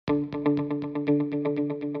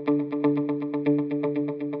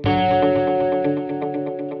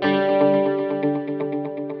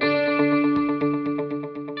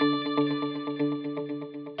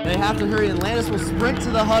to hurry, and Landis will sprint to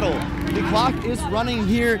the huddle. The clock is running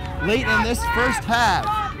here late in this first half.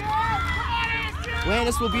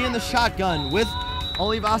 Landis will be in the shotgun with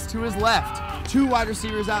Olivas to his left. 2 wide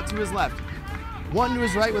receivers out to his left. 1 to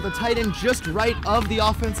his right with a tight end just right of the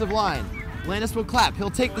offensive line. Landis will clap. He'll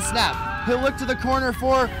take the snap. He'll look to the corner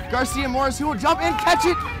for Garcia Morris, who will jump and catch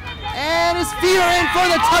it. And his feet are in for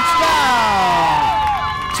the touchdown.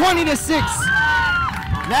 20-6.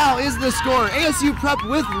 Now is the score. ASU Prep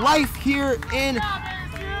with life here in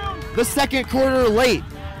the second quarter late.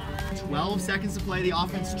 12 seconds to play. The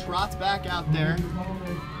offense trots back out there.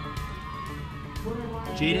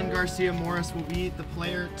 Jaden Garcia Morris will be the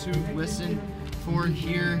player to listen for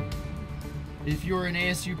here. If you're an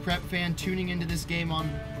ASU Prep fan tuning into this game on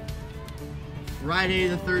Friday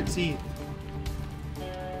the 13th.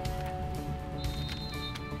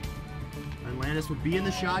 Landis will be in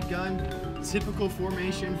the shotgun. Typical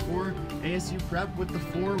formation for ASU Prep with the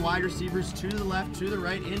 4 wide receivers to the left, to the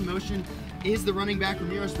right. In motion is the running back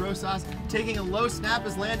Ramirez Rosas, taking a low snap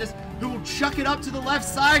as Landis, who will chuck it up to the left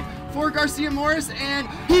side for Garcia Morris, and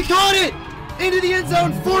he caught it into the end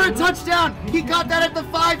zone for a touchdown. He caught that at the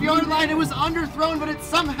 5-yard line. It was underthrown, but it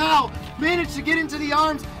somehow managed to get into the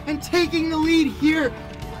arms, and taking the lead here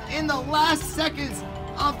in the last seconds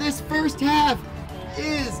of this first half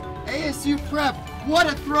is ASU Prep. What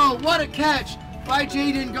a throw, what a catch by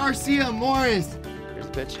Jaden Garcia Morris. Here's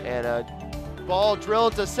the pitch, and a ball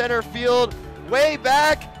drilled to center field, way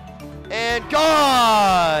back, and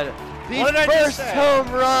gone! The first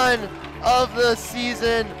home run of the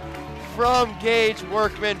season from Gage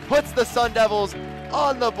Workman puts the Sun Devils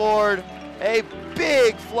on the board. A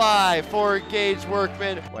big fly for Gage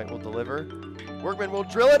Workman. White will deliver. Workman will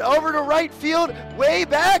drill it over to right field, way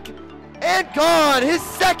back, and gone, his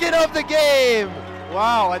second of the game.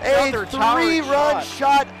 Wow, another 3-run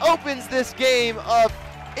shot opens this game up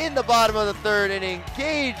in the bottom of the 3rd inning.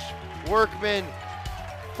 Gage Workman,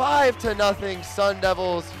 5-0 Sun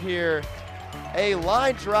Devils here. A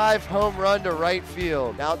line drive home run to right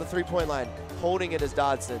field. Now at the 3-point line, holding it is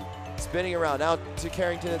Dodson. Spinning around, now to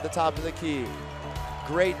Carrington at the top of the key.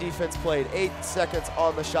 Great defense played, 8 seconds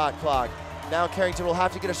on the shot clock. Now Carrington will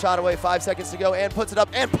have to get a shot away, 5 seconds to go, and puts it up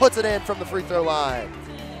and puts it in from the free throw line.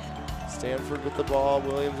 Stanford with the ball,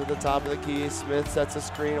 Williams at the top of the key, Smith sets a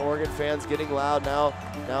screen, Oregon fans getting loud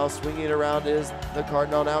now swinging it around is the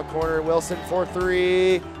Cardinal, now corner, Wilson for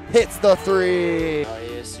 3, hits the 3.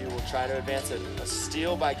 ASU will try to advance a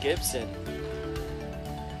steal by Gibson.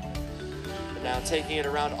 But now taking it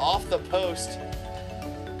around off the post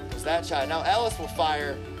was that shot. Now Ellis will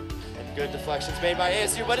fire. Good deflections made by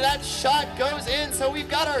ASU, but that shot goes in, so we've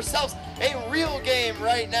got ourselves a real game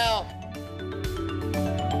right now.